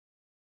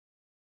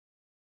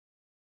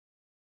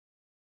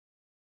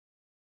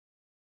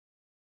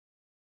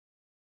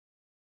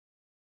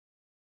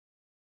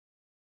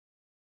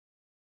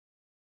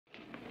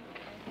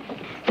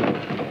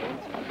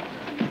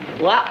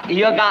Well,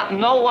 you got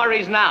no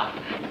worries now.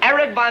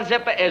 Eric Von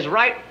Zipper is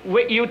right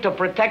with you to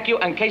protect you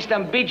in case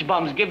them beach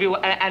bums give you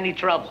any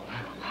trouble.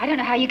 I don't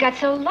know how you got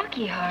so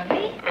lucky,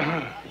 Harvey.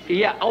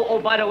 Yeah,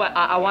 by the way,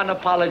 I want to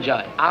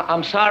apologize.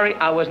 I'm sorry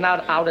I was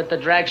not out at the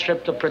drag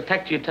strip to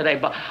protect you today,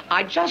 but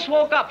I just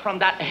woke up from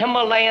that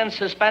Himalayan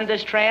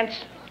suspenders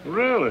trance.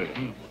 Really?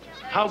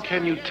 How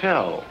can you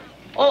tell?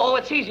 Oh,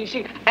 it's easy.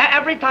 See,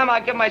 every time I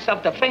give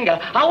myself the finger,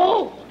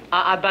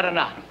 I better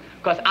not.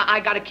 Because I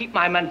got to keep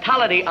my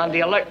mentality on the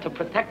alert to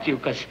protect you,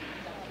 because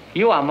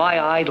you are my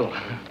idol.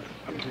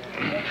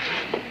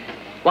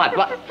 What?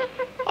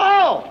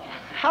 Oh,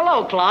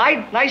 hello,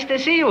 Clyde. Nice to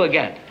see you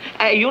again.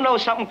 Hey, you know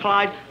something,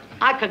 Clyde?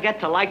 I could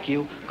get to like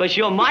you, because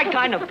you're my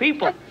kind of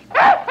people.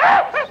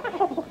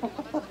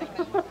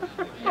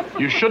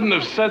 You shouldn't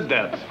have said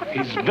that.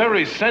 He's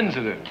very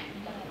sensitive.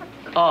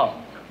 Oh,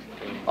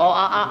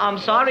 I'm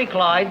sorry,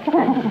 Clyde.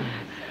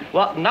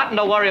 Well, nothing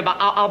to worry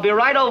about. I'll be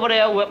right over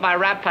there with my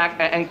rap pack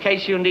in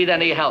case you need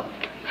any help.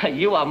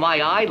 You are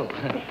my idol.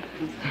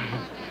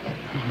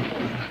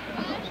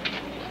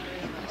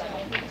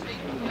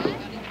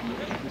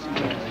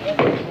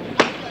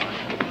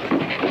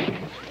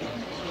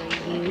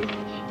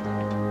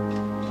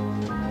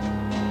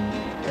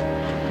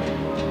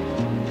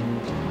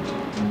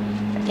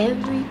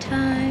 Every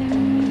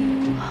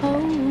time you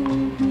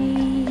hold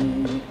me,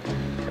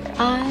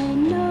 I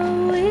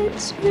know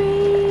it's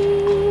real.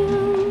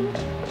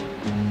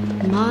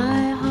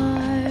 My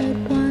heart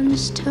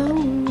once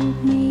told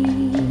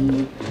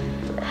me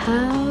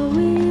how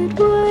it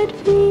would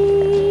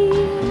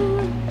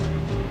feel.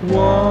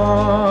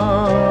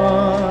 Why?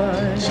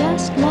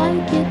 Just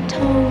like it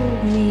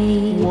told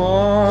me.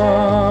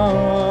 Why?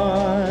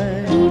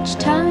 Each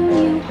time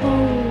you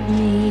hold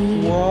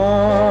me. Why?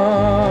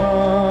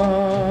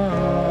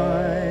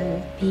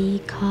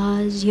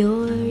 Because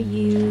you're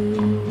you.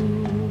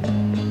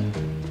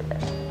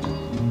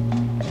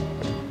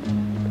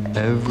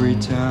 Every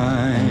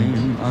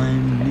time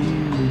I'm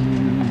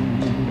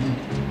near you,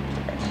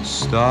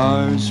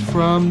 stars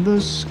from the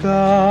skies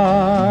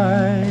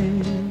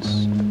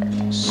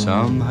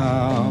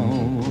somehow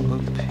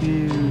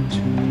appear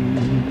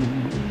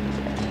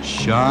to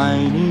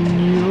shine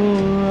in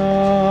your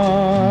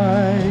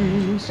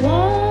eyes.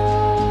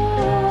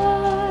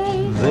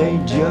 Why? They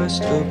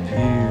just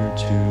appear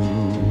to.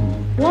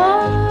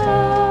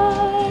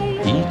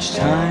 Why? Each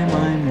time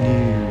I'm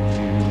near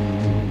you.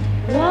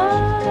 Why?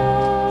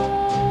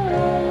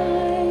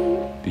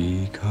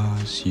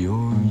 Because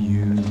you're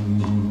you.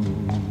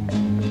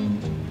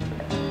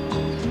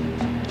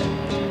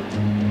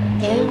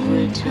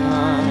 Every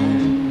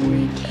time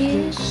we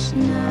kiss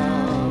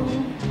now,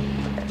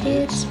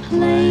 it's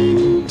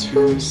plain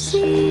to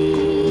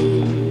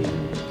see.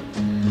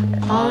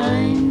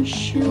 I'm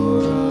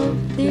sure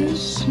of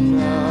this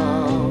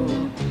now.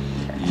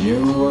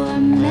 You were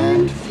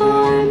meant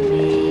for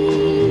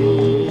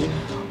me.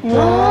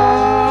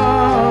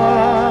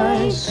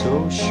 Why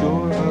so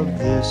sure of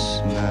this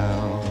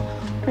now?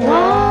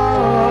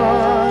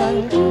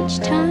 Why each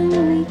time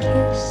we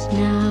kiss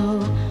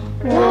now?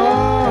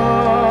 Why?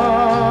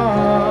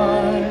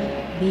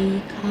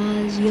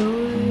 Because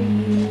you're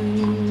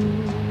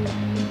you.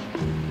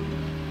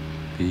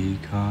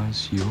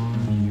 Because you're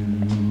you.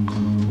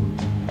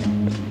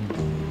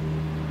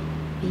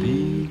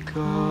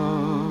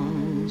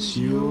 Because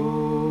you're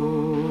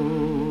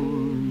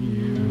you.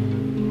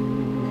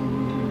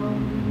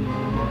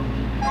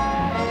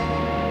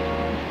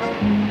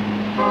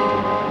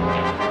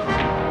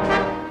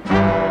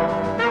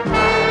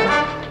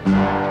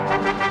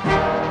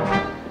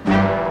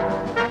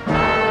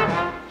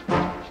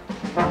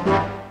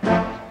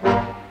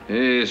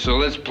 Hey, so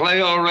let's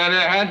play already,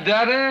 huh,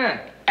 Daddy?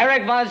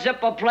 Eric Von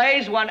Zipper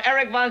plays when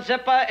Eric Von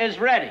Zipper is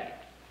ready.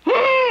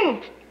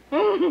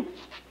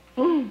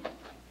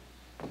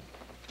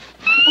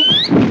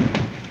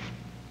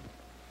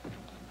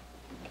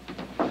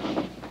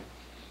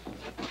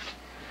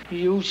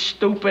 You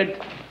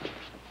stupid.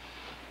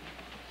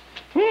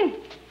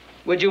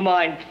 Would you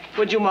mind?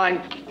 Would you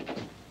mind?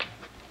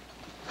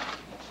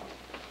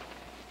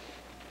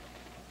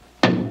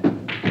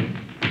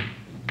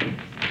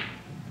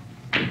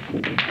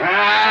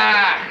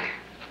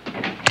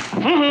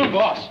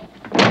 Boss.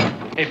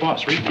 Hey,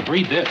 boss,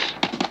 read this.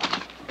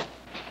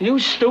 You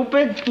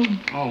stupid.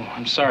 Oh,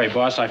 I'm sorry,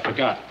 boss. I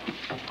forgot.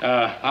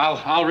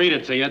 I'll read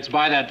it to you. It's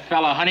by that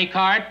fella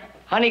Honeycart.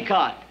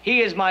 Honeycart,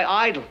 he is my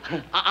idol.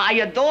 I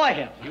adore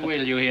him. You wait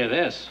till you hear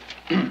this.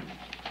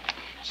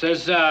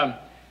 Says,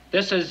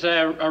 this is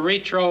a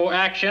retro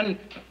action.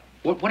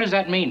 What does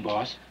that mean,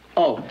 boss?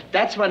 Oh,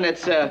 that's when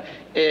it's,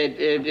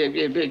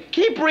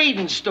 keep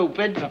reading,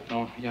 stupid.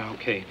 Oh, yeah,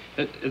 okay.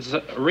 It's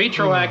a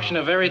retro action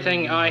of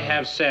everything I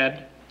have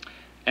said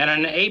and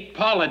an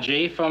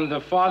apology from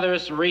the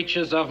farthest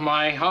reaches of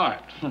my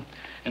heart.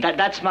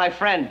 That's my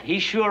friend. He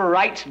sure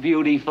writes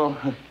beautiful.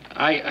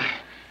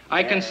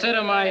 I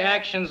consider my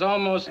actions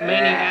almost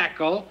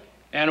maniacal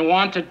and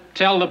want to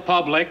tell the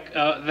public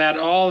that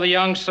all the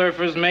young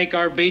surfers make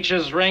our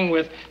beaches ring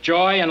with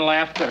joy and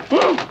laughter.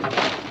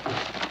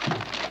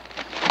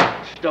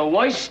 The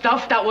worst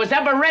stuff that was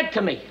ever read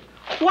to me.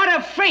 What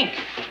a fink.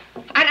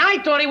 And I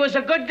thought he was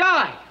a good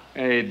guy.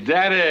 Hey,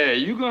 Daddy,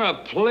 you gonna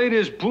play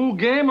this pool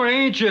game or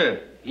ain't you?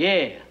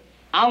 Yeah,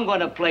 I'm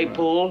gonna play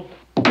pool.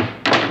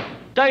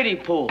 Dirty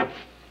pool.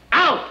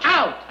 Out,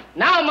 out.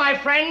 Now, my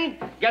friend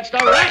gets the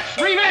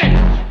rat's revenge.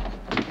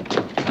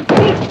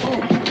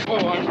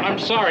 Oh, I'm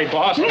sorry,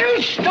 boss.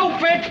 You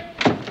stupid.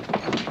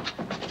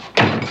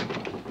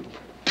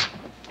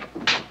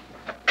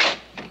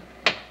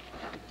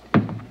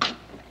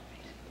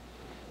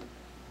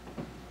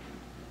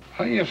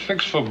 How you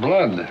fix for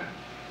blood?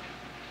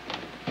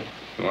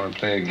 You want to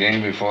play a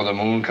game before the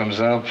moon comes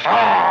out?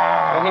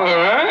 All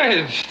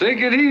right. Take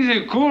it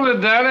easy. Cool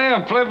it, Daddy.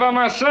 I'll play by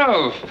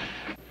myself.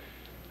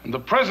 And the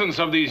presence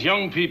of these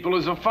young people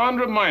is a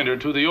fond reminder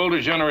to the older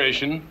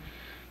generation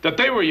that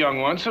they were young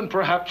once and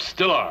perhaps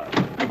still are.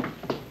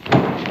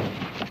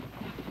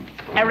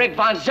 Eric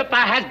Von Zipper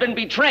has been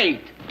betrayed.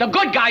 The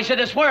good guys of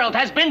this world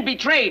has been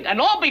betrayed, and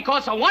all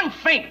because of one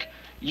fink.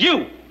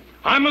 You.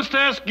 I must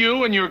ask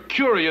you and your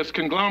curious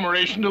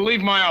conglomeration to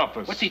leave my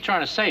office. What's he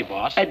trying to say,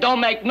 boss? It don't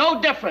make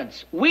no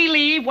difference. We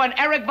leave when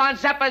Eric Von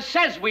Zepper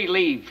says we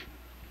leave.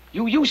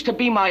 You used to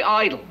be my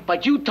idol,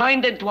 but you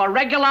turned into a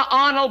regular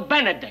Arnold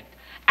Benedict.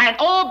 And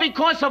all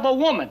because of a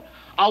woman.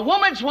 A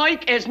woman's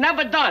work is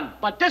never done,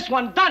 but this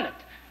one done it.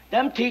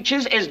 Them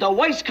teachers is the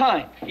worst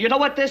kind. You know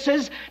what this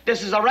is?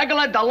 This is a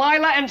regular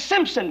Delilah and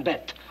Simpson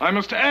bit. I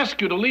must ask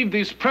you to leave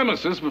these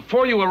premises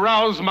before you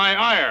arouse my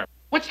ire.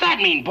 What's that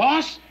mean,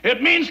 boss?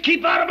 It means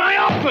keep out of my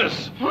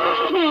office.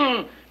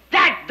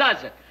 That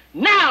does it.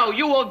 Now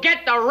you will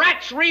get the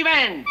rat's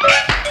revenge.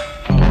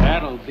 Oh,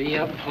 that'll be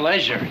a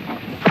pleasure.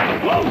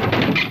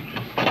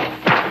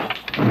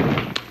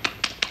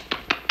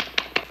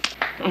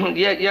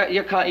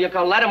 You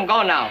can let him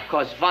go now,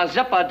 because Von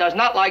Zipper does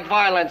not like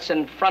violence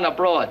in front of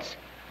broads.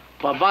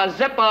 But Von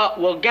Zipper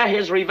will get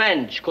his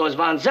revenge, because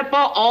Von Zipper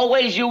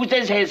always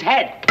uses his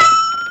head.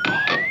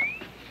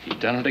 He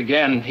done it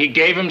again. He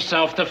gave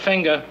himself the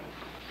finger.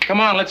 Come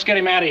on, let's get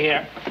him out of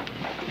here.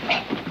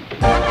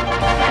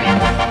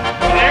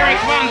 But Eric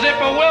Von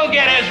Zipper will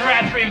get his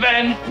rat's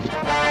revenge.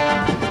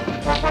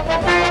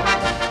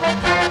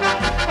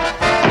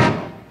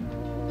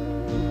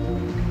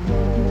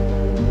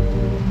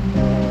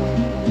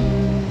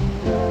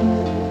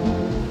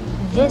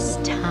 This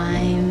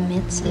time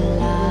it's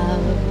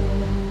love.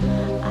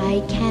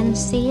 I can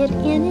see it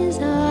in his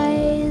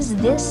eyes.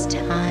 This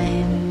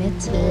time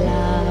it's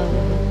love.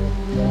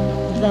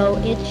 Though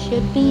it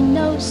should be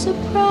no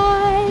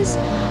surprise,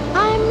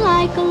 I'm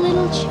like a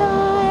little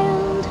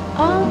child,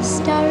 all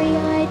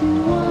starry-eyed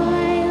and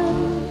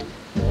wild.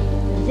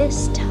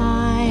 This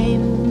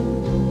time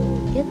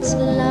it's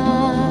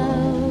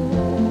love.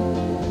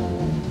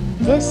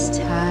 This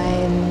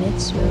time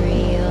it's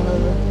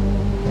real.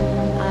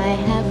 I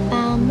have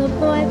found the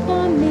boy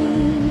for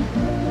me,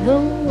 the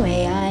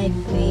way I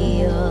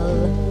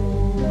feel.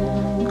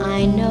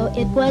 I know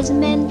it was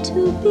meant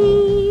to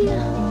be.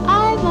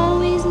 I've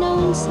always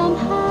known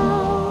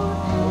somehow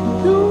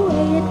the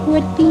way it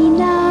would be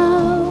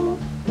now.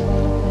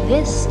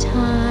 This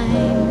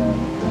time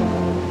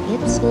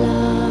it's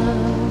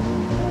love.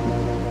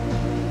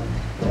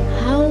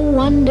 How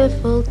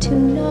wonderful to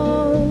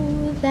know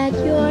that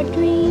your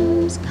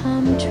dreams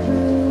come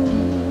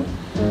true.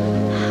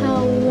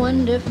 How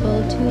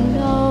wonderful to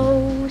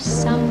know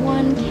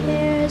someone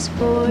cares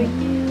for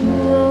you.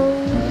 Oh,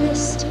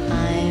 this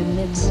time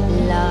it's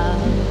love.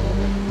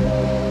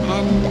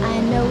 And I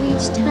know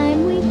each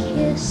time we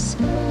kiss,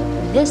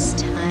 this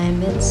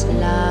time it's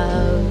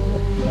love.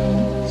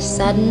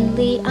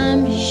 Suddenly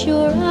I'm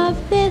sure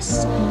of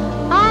this.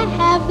 I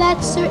have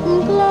that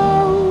certain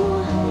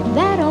glow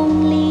that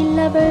only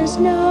lovers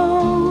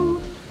know.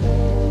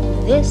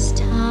 This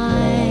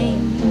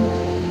time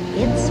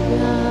it's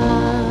love.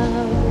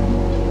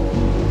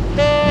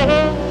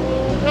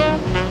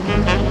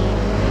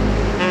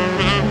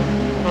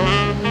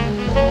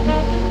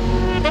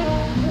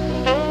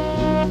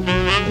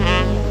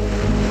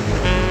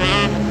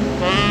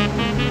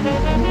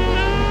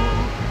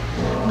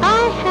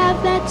 I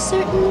have that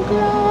certain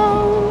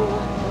glow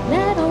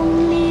that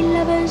only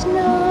lovers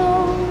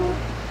know.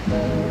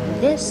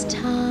 This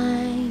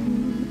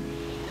time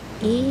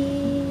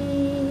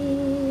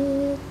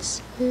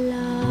it's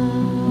love.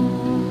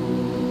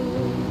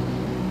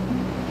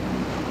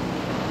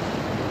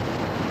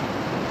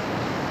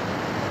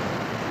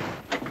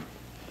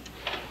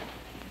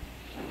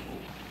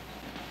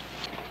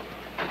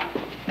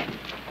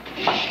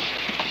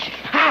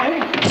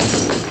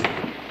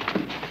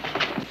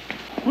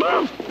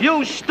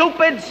 You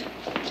stupids!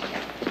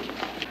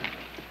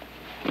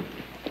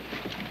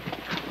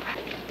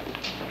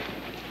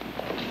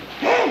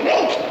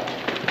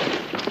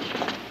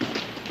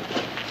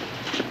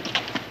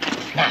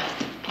 Now,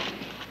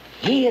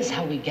 here's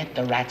how we get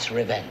the rat's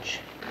revenge.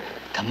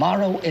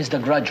 Tomorrow is the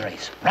grudge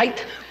race,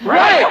 right?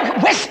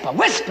 Right! Whisper,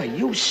 whisper,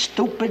 you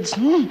stupids.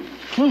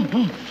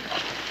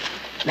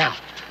 Now,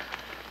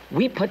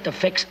 we put the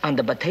fix on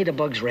the potato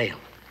bug's rail.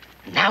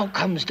 Now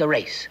comes the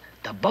race.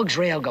 The bug's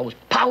rail goes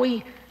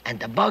powie, and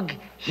the bug,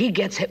 he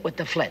gets hit with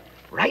the flit,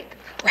 right?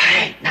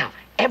 Right. Now,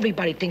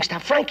 everybody thinks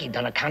that Frankie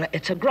done it, kinda.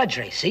 It's a grudge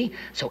race, see?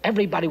 So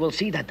everybody will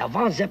see that the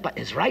Von Zipper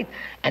is right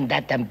and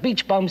that them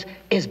beach bums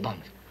is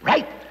bums,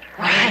 right?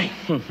 Right.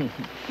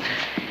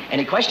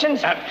 Any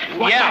questions?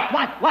 What?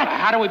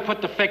 How do we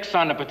put the fix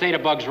on the potato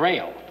bug's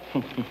rail?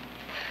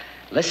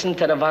 Listen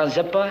to the Von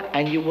Zipper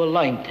and you will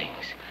learn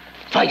things.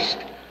 First,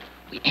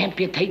 we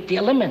amputate the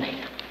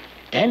eliminator.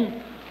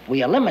 Then,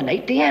 we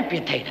eliminate the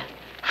amputator.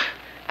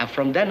 And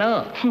from then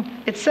on,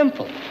 it's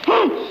simple.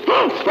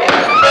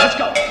 Let's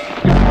go.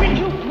 With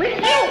you.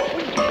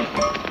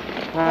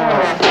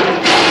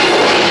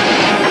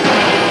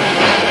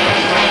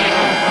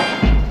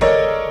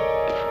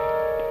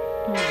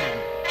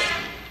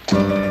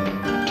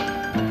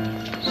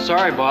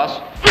 Sorry, boss.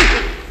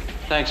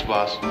 Thanks,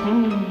 boss.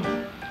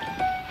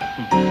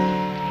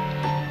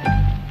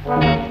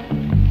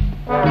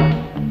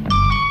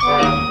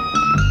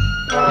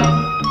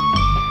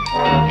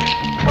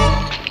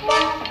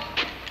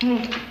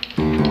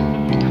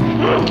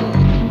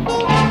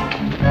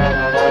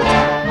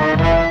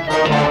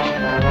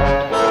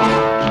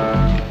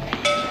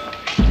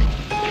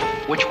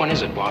 Which one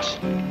is it, boss?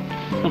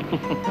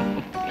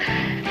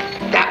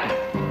 That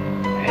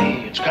one.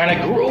 Hey, it's kind of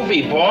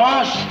groovy,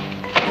 boss.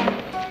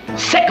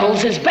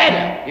 Sickles is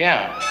better.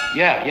 Yeah.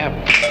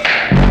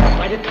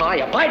 By the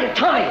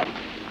tire.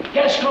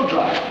 Get a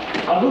screwdriver.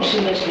 I'll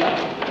loosen this nut.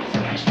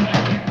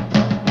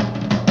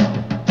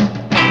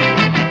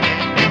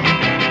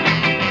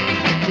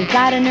 We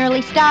got an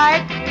early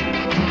start.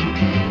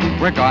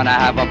 We're gonna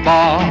have a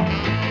ball,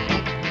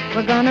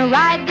 We're gonna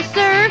ride the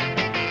surf.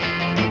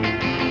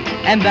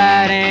 and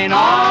that ain't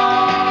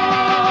all.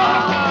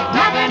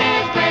 Nothing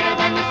is greater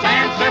than the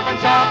sand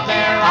serpents out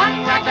there.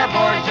 Unrack our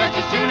boards just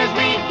as soon as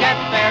we get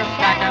there.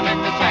 Stack 'em in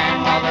the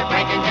sand while they're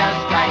breaking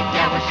just right.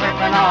 Yeah, we're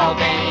surfing all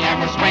day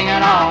and we're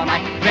swinging all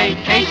night.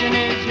 Vacation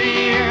is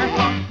here,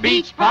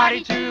 beach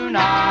party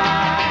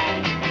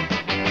tonight.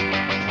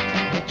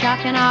 We're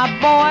chalking our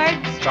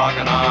boards.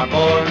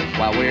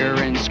 While we're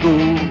in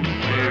school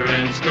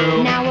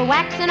Now we're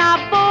waxing our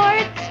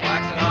boards.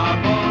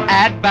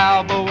 at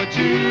Balboa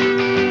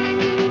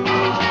too.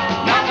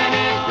 Nothing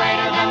is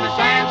greater than the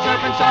sand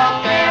serpents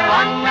out there.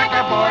 Unrack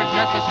our boards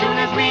just as soon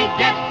as we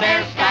get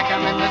there. Stack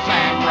 'em in the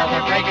sand while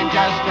they're breaking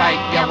just right.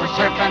 Yeah, we're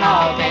surfing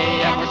all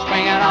day and we're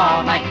swinging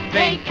all night.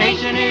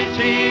 Vacation is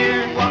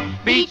here,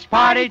 beach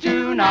party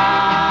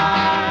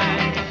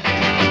tonight.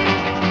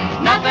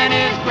 Nothing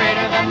is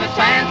greater than the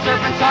sand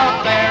serpents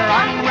out there.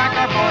 Unrack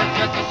our boards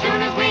just as soon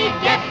as we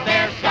get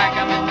there. Stack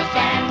 'em in the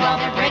sand while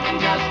they're breaking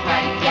just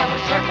right. Yeah,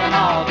 we're surfing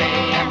all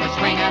day and we're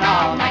swinging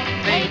all night.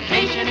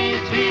 Vacation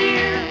is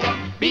here,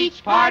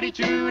 beach party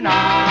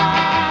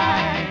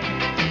tonight.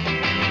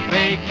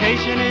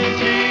 Vacation is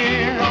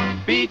here,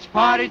 beach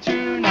party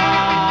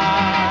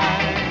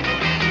tonight.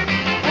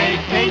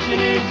 Vacation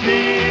is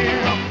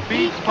here,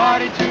 beach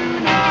party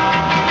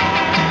tonight.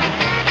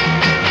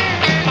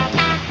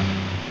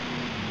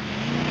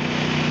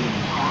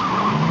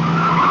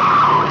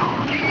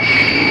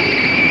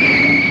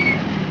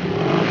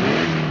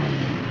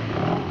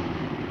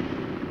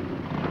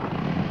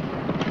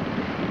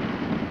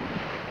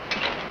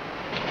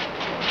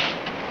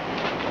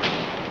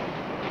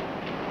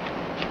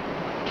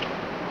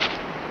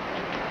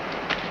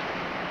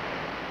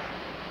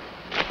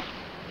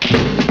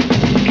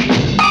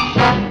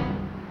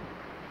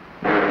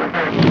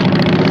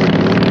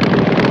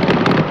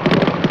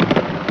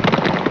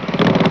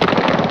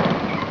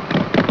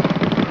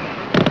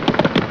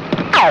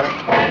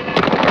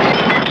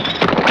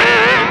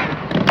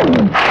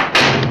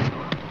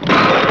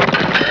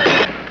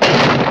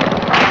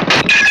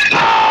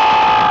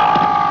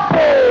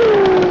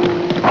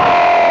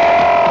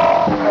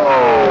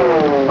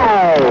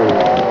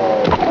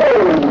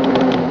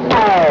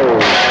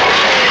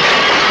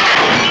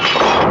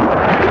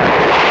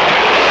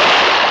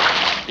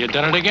 You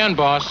done it again,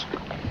 boss.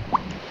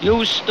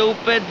 You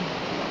stupid.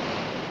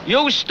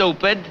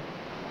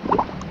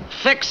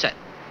 Fix it.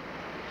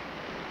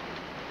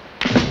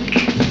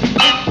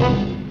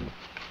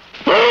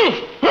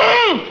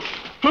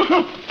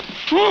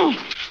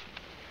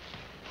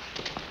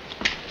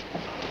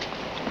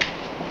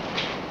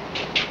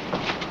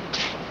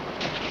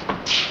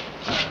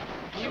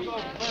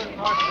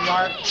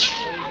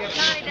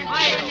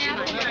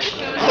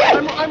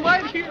 I'm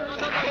right here.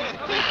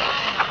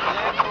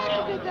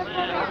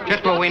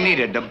 Just what we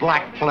needed, the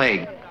Black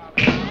Plague.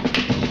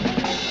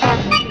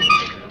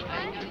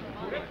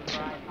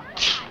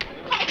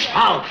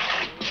 Out.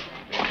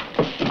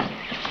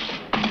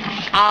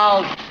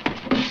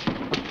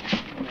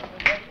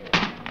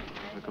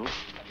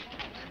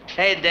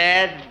 Hey,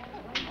 Dad.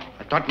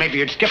 I thought maybe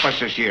you'd skip us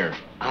this year.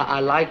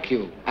 I like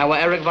you. And when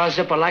Eric Von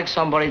Zipper likes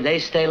somebody, they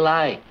stay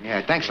like.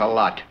 Yeah, thanks a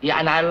lot. Yeah,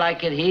 and I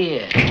like it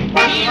here. He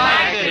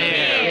likes it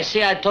here. You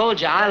see, I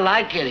told you, I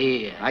like it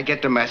here. I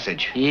get the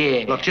message.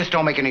 Yeah. Look, just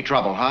don't make any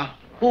trouble, huh?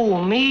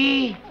 Who,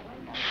 me?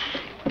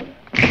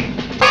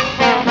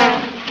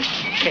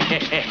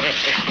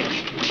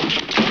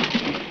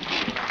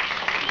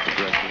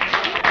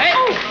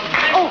 Hey!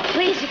 Oh,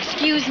 please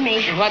excuse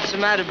me. What's the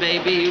matter,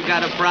 baby? You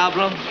got a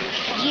problem?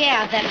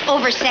 Yeah, that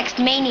oversexed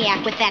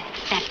maniac with that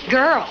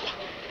girl.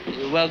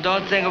 Well,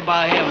 don't think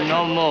about him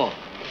no more.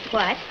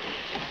 What?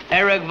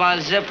 Eric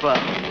Von Zipper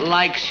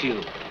likes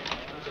you.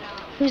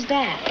 Who's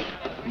that?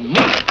 Me.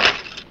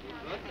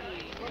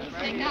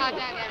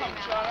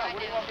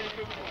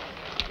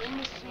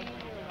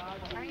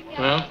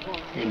 Well,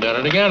 you done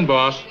it again,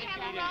 boss.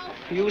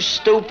 You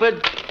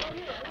stupid.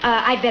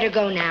 I'd better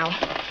go now.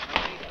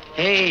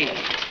 Hey,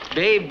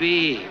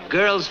 baby,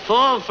 girls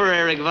fall for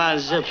Eric Von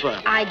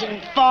Zipper. I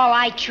didn't fall,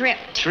 I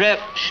tripped. Trip,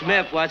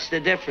 Schmip, what's the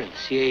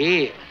difference? You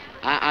here?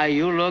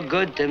 You look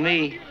good to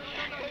me.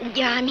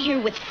 Yeah, I'm here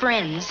with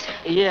friends.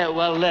 Yeah,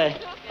 well,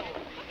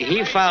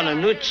 he found a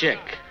new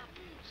chick.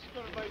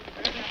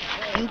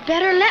 You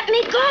better let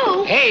me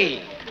go.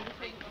 Hey,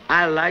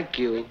 I like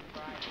you.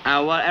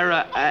 What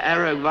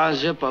Eric Von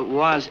Zipper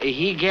wants,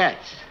 he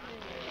gets.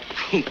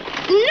 No,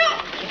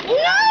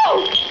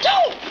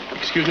 don't.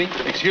 Excuse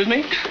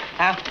me?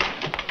 Huh?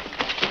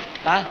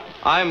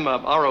 I'm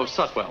R.O.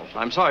 Sutwell.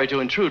 I'm sorry to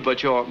intrude,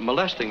 but you're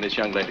molesting this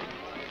young lady.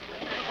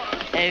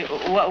 Hey,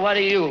 what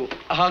are you,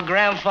 her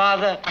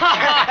grandfather?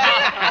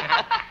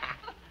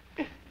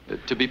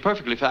 To be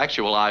perfectly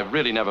factual, I've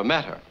really never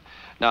met her.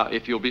 Now,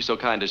 if you'll be so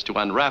kind as to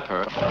unwrap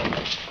her.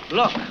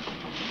 Look,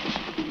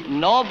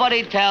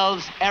 nobody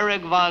tells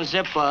Eric Von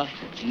Zipper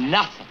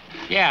nothing.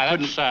 Yeah,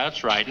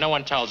 that's right. No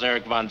one tells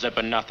Eric Von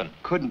Zipper nothing.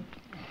 Couldn't.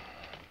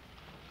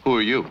 Who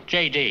are you?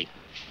 J.D.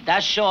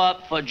 That's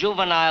short for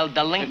juvenile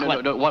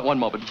delinquent. No, one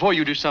moment. Before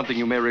you do something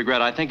you may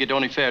regret, I think it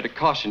only fair to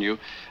caution you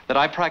that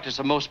I practice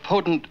a most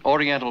potent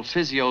Oriental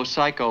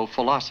physio-psycho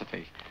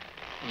philosophy.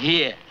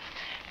 Yeah.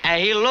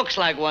 And he looks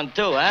like one,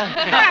 too,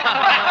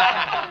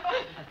 huh?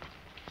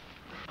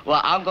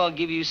 Well, I'm going to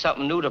give you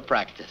something new to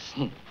practice.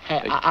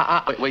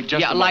 Wait,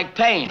 just yeah, a like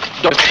pain.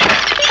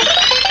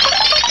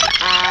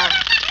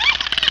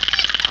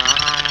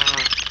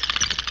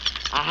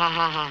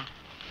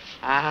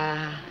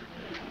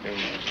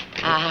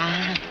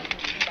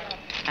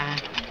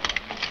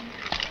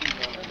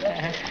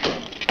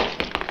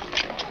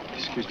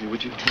 Excuse me,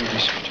 would you hold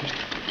these?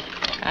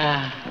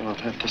 I'll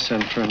have to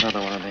send for another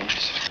one of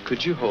these.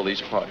 Could you hold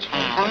these parts for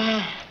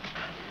me?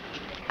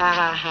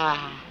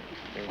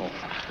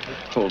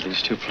 Hold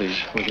these two, please,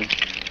 will you?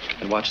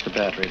 And watch the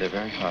battery. They're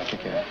very hard to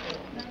get.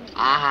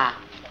 I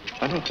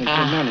don't think they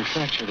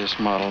manufacture this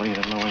model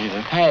either.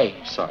 Hey.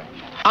 Sorry.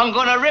 I'm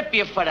going to rip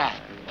you for that.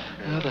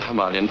 The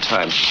Himalayan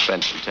time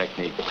suspension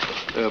technique.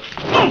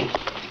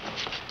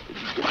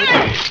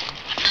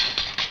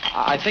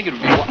 I think it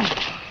would be...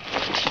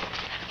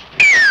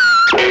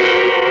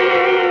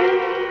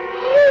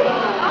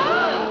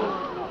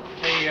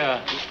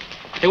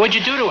 Hey, what'd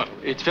you do to him?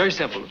 It's very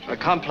simple. A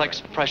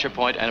complex pressure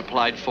point and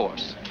applied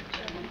force.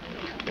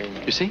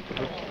 You see?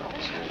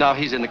 Now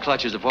he's in the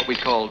clutches of what we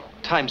call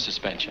time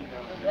suspension.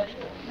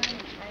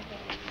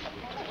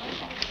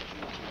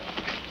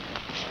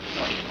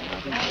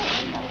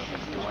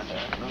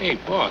 Hey,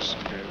 boss.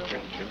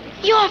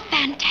 You're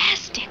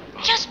fantastic.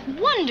 Just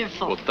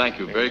wonderful. Well, thank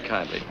you very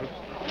kindly.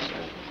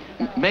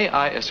 May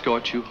I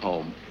escort you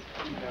home?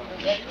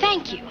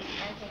 Thank you.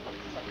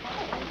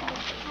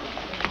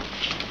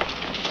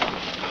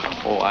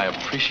 Oh, I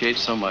appreciate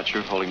so much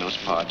your holding those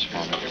parts for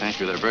me. Thank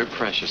you. They're very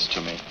precious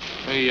to me.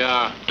 Hey,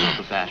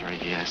 The battery,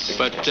 yes.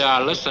 but,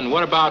 listen,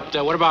 what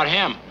about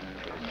him?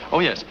 Oh,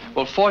 yes.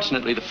 Well,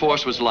 fortunately, the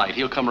force was light.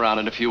 He'll come around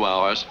in a few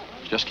hours.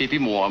 Just keep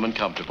him warm and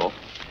comfortable.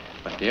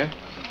 My dear?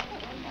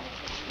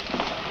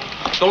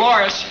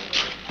 Dolores,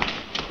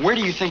 where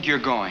do you think you're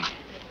going?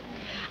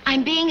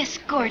 I'm being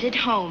escorted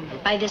home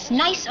by this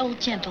nice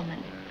old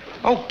gentleman.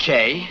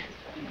 Okay.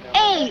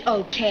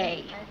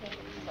 A-okay.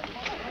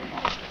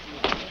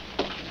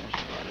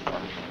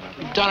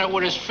 Done it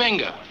with his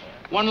finger.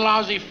 One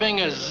lousy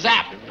finger,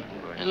 zap.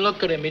 And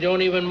look at him, he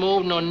don't even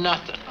move nor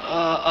nothing.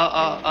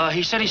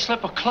 He said he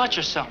slipped a clutch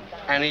or something.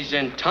 And he's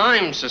in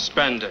time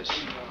suspenders.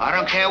 I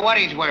don't care what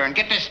he's wearing.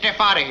 Get this stiff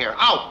out of here.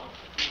 Out!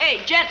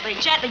 Hey, gently,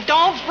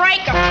 don't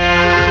break him.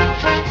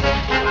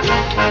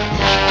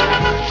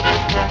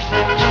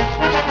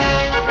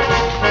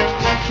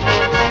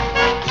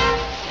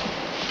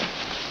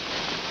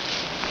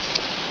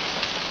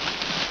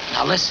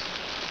 Now, listen.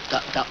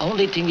 The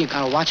only thing you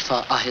gotta watch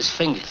for are his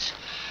fingers.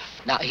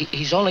 Now,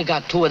 he's only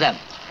got two of them.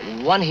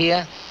 One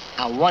here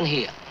and one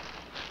here.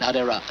 Now,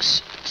 there are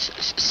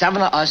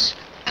 7 of us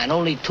and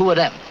only 2 of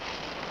them.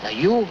 Now,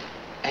 you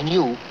and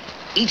you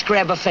each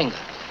grab a finger,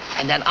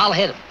 and then I'll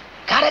hit him.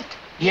 Got it?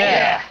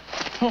 Yeah.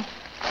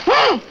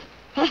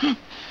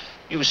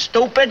 You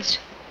stupids.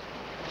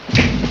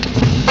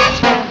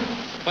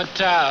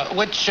 But,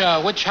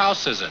 which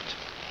house is it?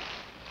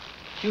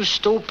 You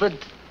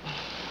stupid.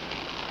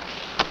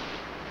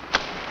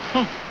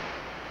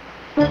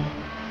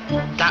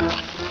 That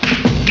one.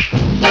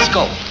 Let's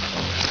go.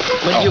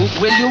 Will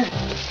you?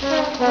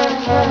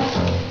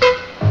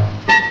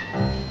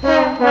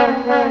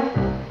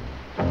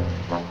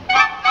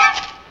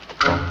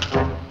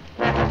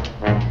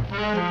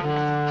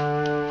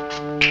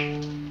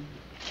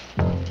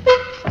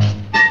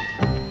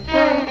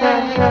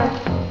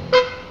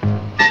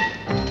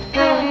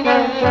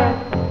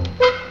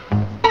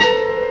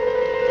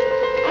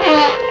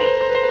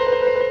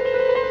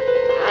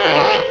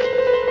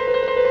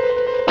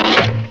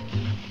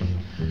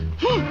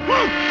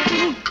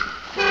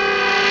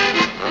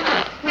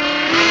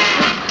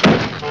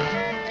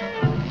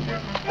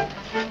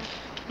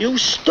 You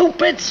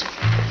stupids.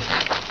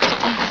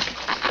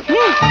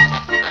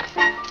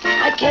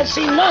 I can't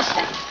see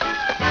nothing.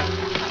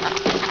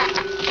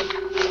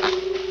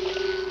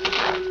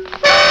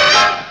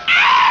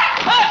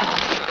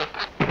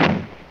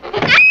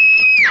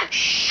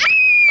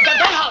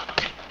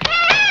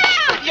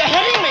 You're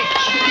hitting me.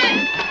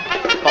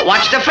 But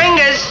watch the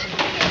fingers.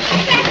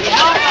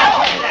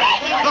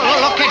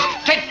 Look, kids,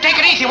 take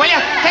it easy, will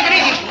you? Take it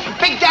easy.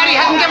 Big Daddy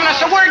hasn't given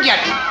us a word yet.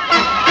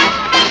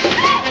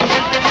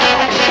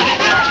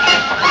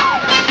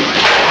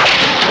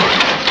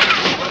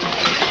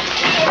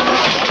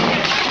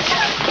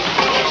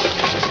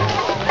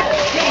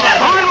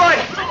 Onward!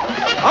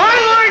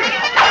 Onward!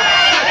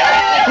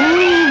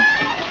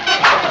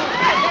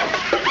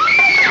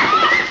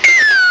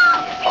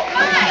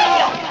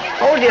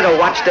 Told you to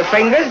watch the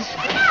fingers.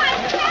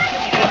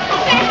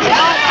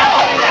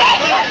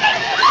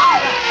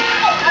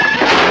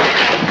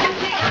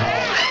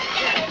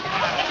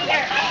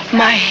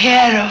 My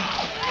hero.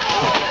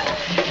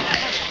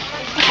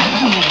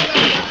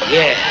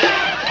 Yeah.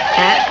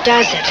 That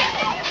does it.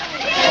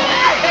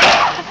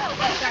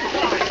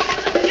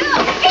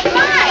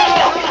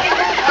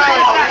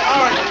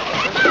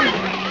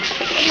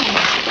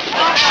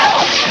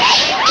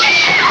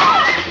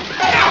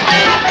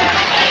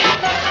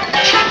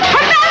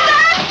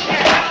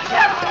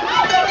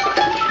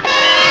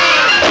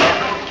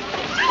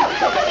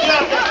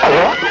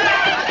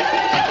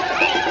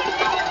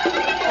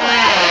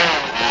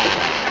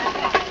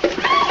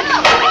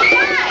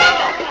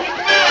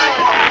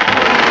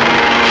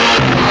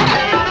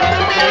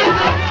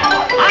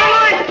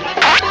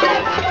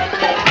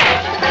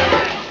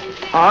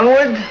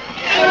 Onward.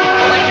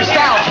 Thank you,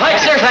 Sal.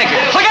 Thanks, sir. Thank you.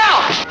 Look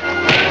out!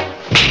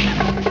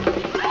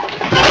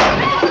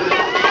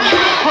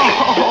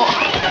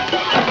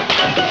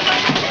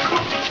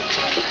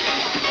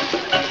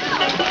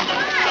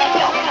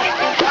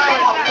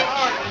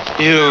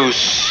 You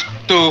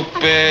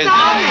stupid.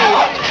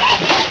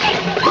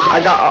 I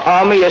got an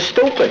army of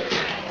stupid.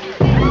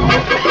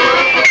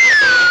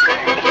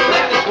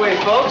 This way,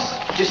 folks.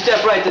 Just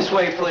step right this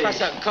way, please.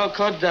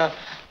 Professor,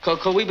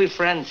 could we be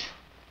friends?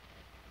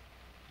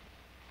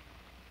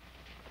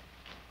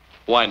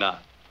 Why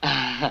not?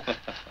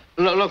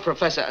 Look,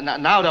 Professor,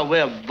 now that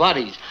we're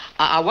buddies,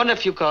 I wonder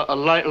if you could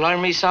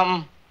learn me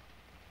something?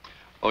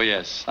 Oh,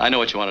 yes. I know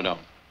what you want to know.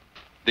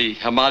 The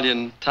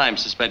Himalayan time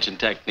suspension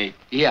technique.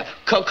 Yeah.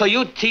 Could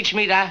you teach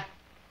me that?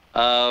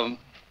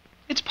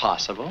 It's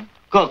possible.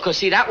 Good, because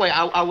see, that way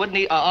I wouldn't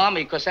need an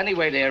army, because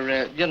anyway,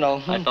 they're, you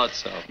know. I thought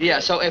so. Yeah,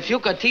 so if you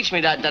could teach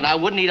me that, then I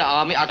wouldn't need an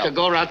army. I could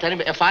go around to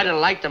anybody. If I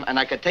didn't like them, and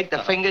I could take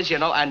the fingers, you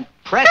know, and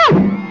press.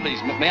 Please,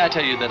 may I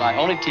tell you that I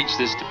only teach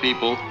this to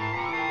people.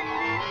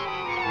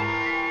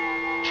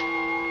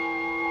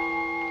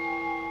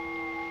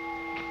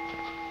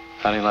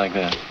 How do you like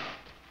that?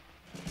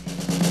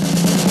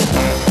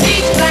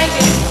 Beach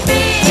blanket,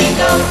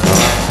 bingo.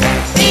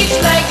 Beach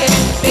blanket,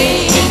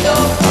 bingo.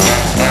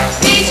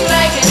 Beach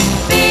blanket,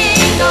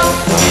 bingo.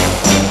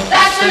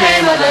 That's the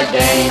name of the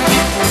game.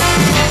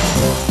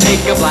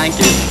 Take a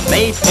blanket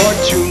made for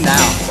two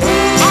now.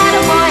 And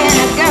a boy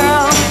and a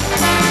girl.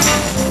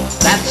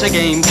 That's a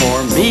game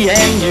for me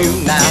and you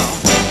now.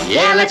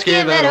 Yeah, let's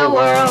give it a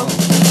whirl.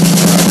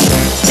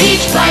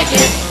 Beach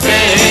blanket,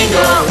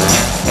 bingo.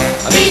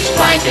 Beach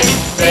blanket,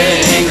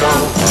 bingo.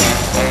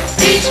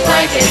 Beach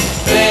blanket,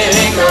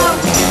 bingo.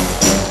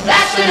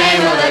 That's the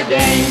name of the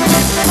game.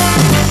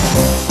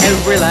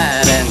 Every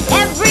lad and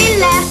Every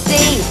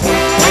lassie,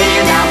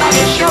 laying down by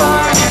the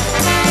shore,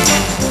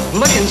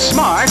 looking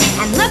smart.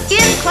 and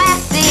looking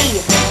classy.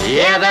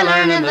 Yeah, they're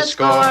learning the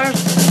score.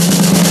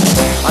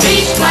 A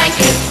beach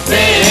blanket,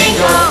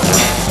 bingo.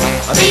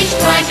 A beach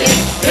blanket,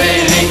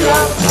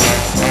 bingo.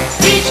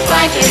 Beach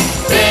blanket,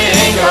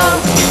 bingo.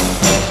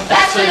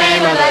 That's the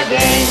name of the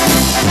game.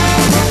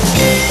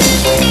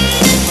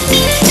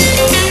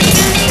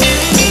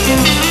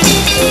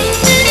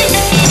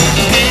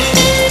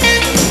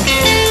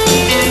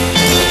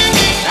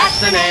 That's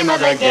the name of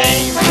the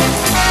game.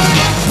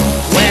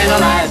 When a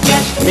lad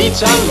just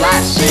meets a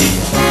lassie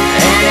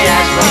and he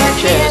asks for a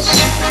kiss,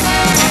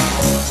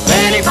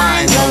 then he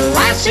finds a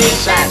lassie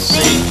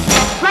sassy.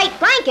 Right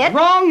blanket.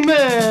 Wrong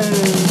man.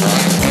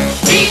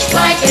 Beach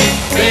blanket,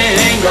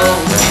 bingo.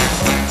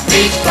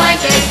 Beach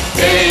blanket,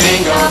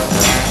 bingo.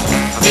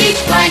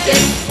 Beach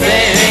blanket,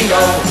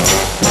 bingo.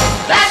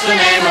 That's the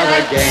name of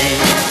the game.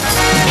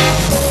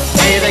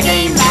 Play the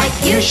game like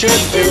you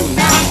should do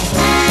now.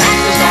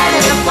 That's the start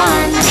of the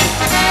fun.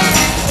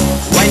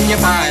 When you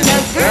find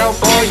a girl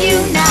for you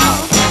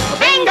now,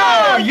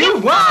 bingo, you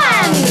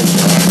won.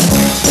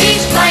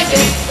 Beach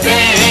blanket,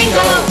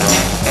 bingo.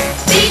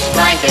 Beach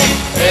blanket,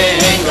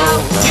 bingo.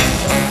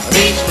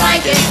 Beach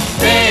blanket,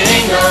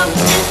 bingo.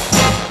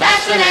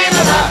 That's the name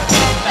of the.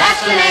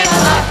 That's the name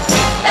of the.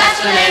 That's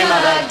the name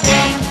of the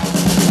game.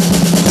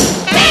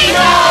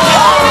 Bingo!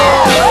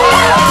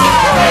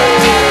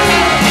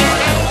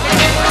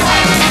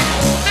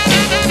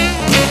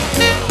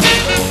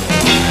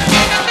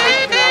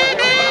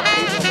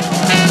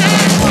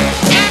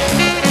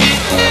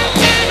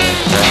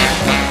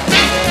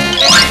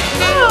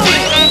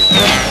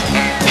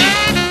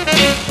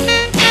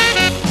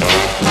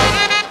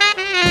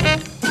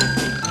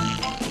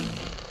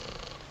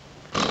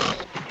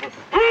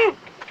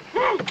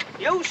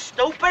 You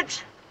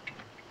stupids!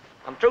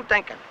 I'm through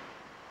thinking.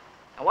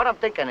 And what I'm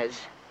thinking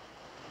is,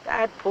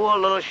 that poor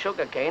little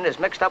sugarcane is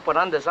mixed up with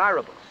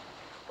undesirables.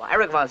 Well,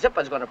 Eric Von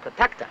Zipper's gonna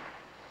protect her.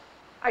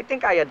 I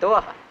think I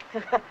adore her.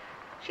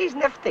 She's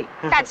nifty.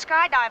 That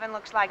skydiving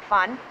looks like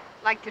fun.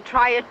 Like to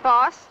try it,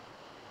 boss?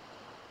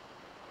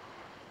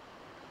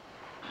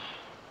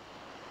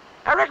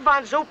 Eric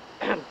Von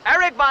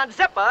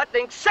Zipper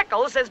thinks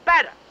Sickles is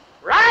better.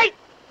 Right?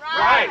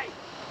 Right.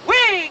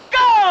 We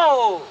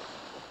go!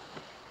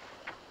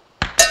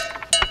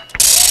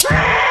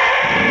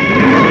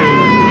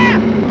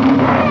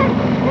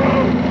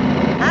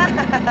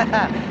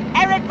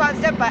 Eric Von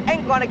Zipper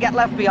ain't gonna get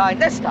left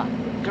behind this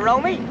time.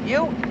 Jerome,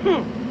 you,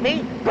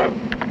 me.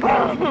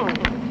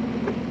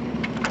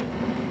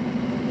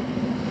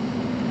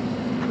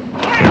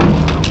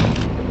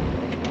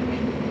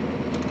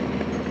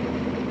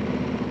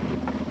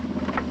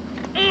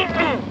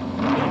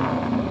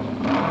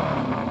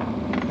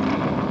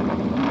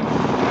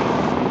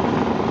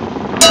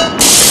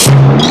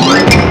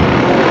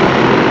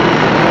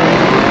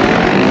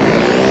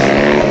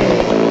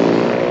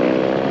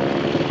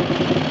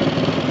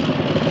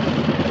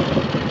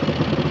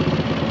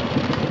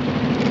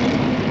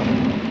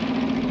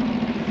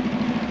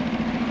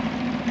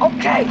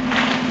 Okay,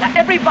 now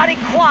everybody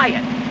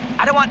quiet.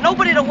 I don't want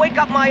nobody to wake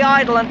up my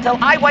idol until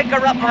I wake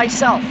her up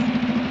myself.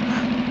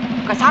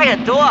 Because I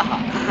adore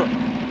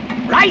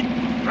her. Right?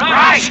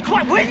 Right. Shh,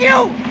 quiet, will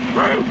you?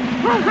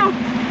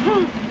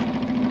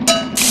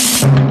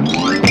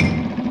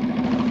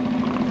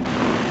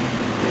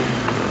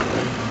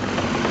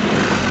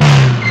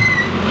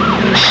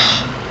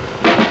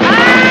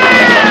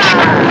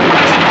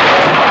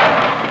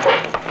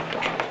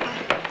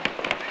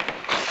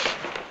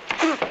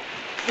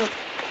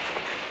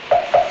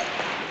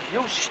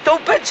 You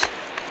stupids!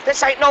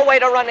 This ain't no way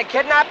to run a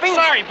kidnapping.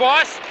 Sorry,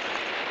 boss.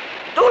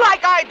 Do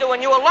like I do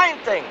and you will learn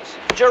things.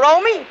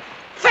 Jerome,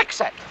 fix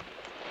it.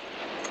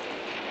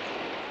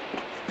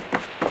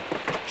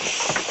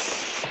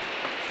 Shh.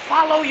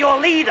 Follow your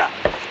leader.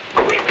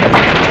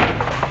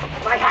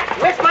 My hat.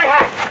 Where's my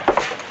hat?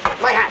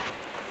 My hat.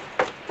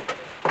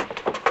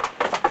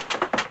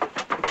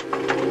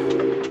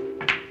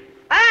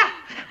 Ah!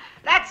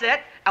 That's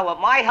it. And with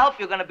my help,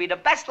 you're gonna be the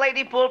best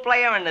lady pool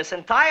player in this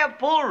entire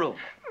pool room.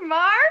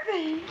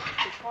 Marvin.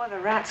 Before the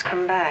rats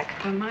come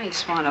back, the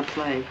mice want to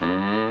play.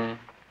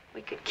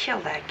 We could kill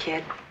that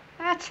kid.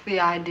 That's the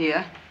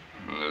idea.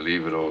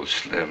 Leave it all,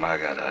 Slim. I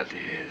got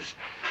ideas.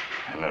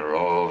 And they're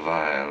all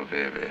vile,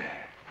 baby.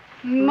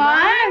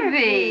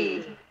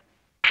 Marvy.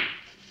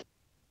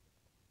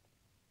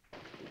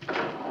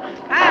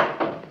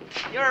 Ah!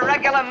 You're a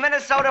regular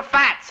Minnesota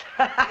Fats.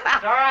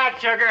 It's all right,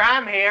 Sugar.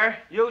 I'm here.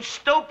 You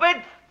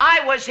stupid.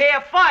 I was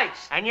here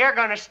first. And you're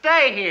gonna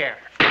stay here.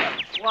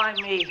 Why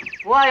me?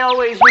 Why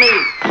always me?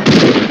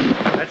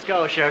 Let's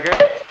go, Sugar.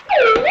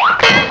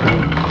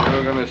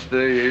 You're gonna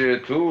stay here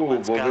too,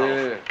 Let's Bobby.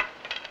 go.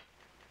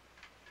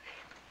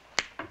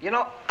 You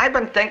know, I've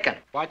been thinking.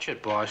 Watch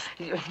it, boss.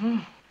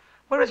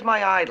 Where is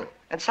my idol?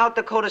 And South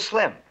Dakota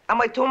Slim. And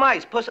my two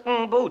mice, Puss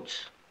N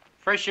Boots.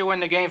 First you win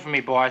the game for me,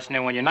 boss, and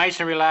then when you're nice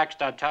and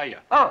relaxed, I'll tell you.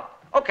 Oh,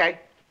 okay.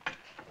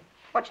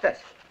 Watch this.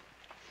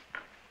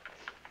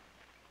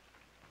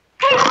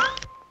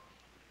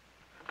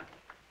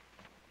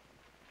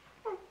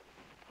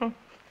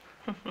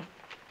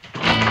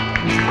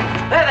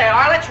 There they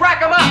are. Let's rack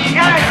them up.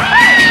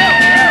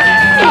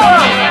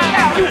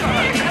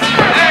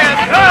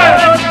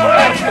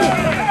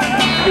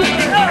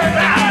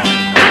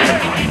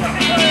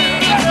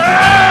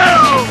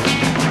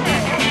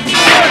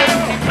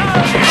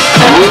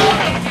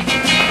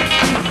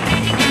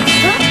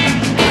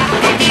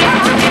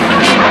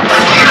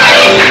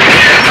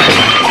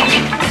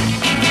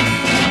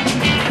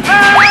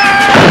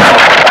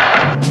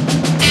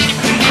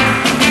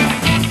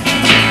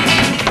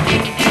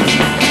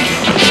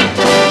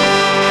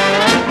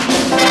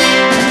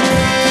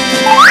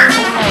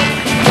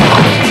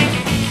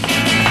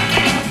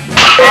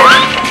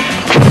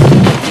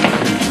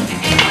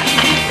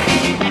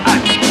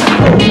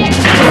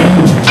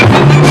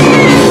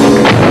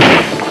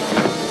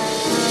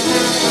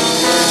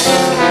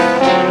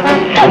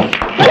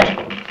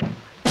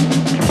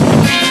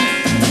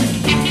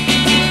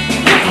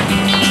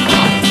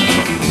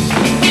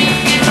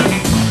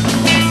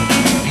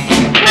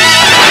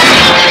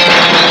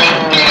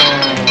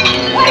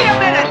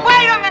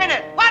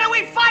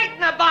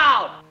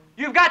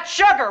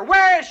 Sugar,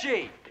 where is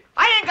she?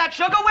 I ain't got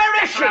Sugar,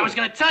 where is she? I was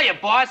gonna tell you,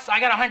 boss. I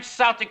got a hunch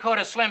South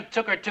Dakota Slim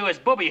took her to his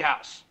booby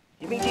house.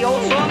 You mean the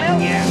old sawmill?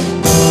 Yeah.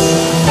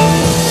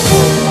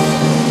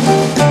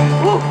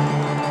 Ooh.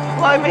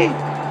 Why me?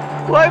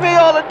 Why me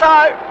all the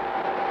time?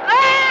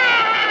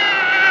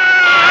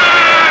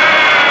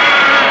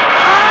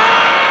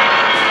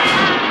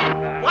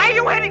 Why are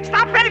you hitting?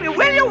 Stop hitting me.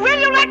 Will you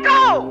let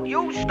go?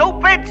 You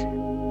stupid.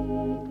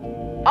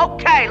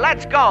 Okay,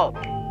 let's go.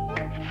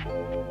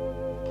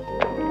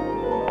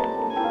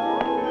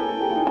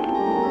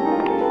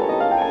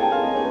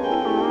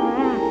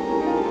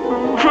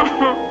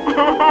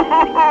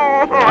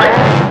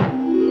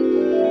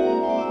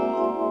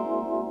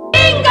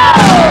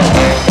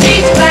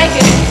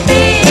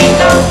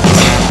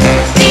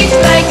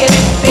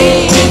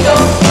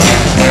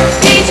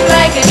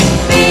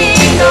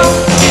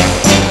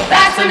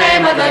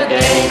 the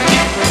game.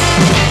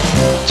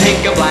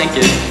 Take a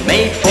blanket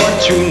made for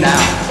two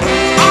now.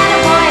 And a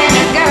boy and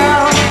a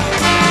girl.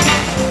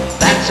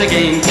 That's a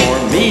game for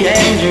me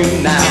and you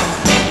now.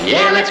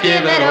 Yeah, let's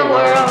give it a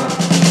whirl.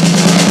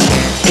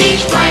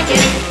 Beach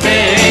blanket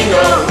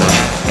bingo.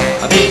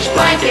 A beach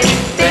blanket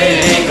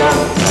bingo.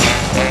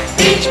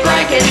 Beach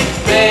blanket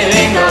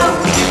bingo.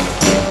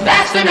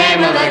 That's the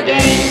name of the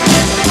game.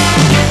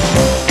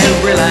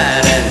 Every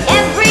lad and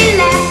Every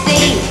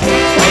lassie.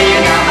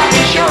 playing out by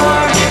the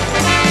shore,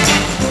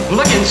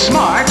 looking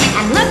smart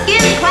And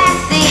looking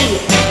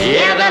classy.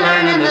 yeah, they're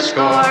learning the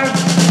score.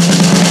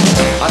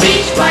 A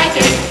beach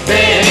blanket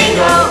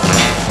bingo.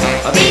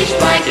 A beach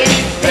blanket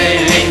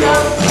bingo.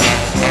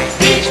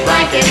 Beach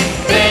blanket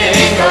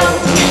bingo.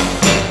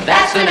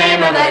 That's the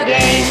name of the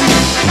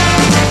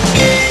game.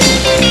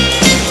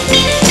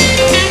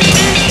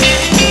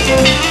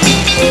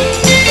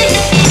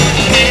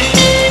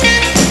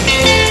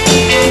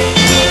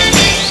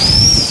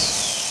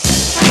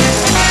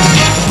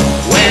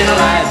 When a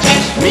lad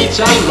just meets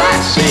a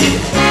lassie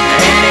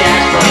and he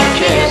asks for a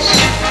kiss,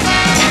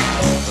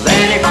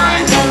 then he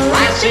finds a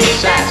lassie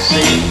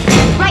sassy.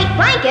 Right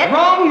blanket.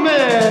 Wrong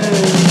man.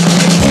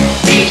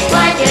 Beach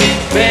blanket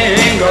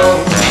bingo.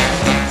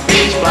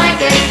 Beach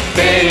blanket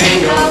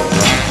bingo.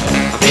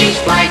 Beach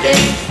blanket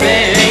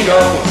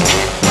bingo.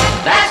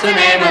 That's the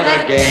name of the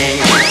game.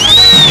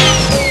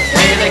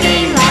 Play the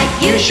game like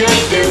you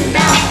should do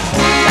now.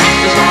 That's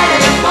the start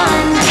of the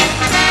fun.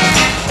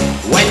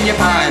 When you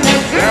find a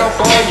girl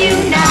for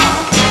you now.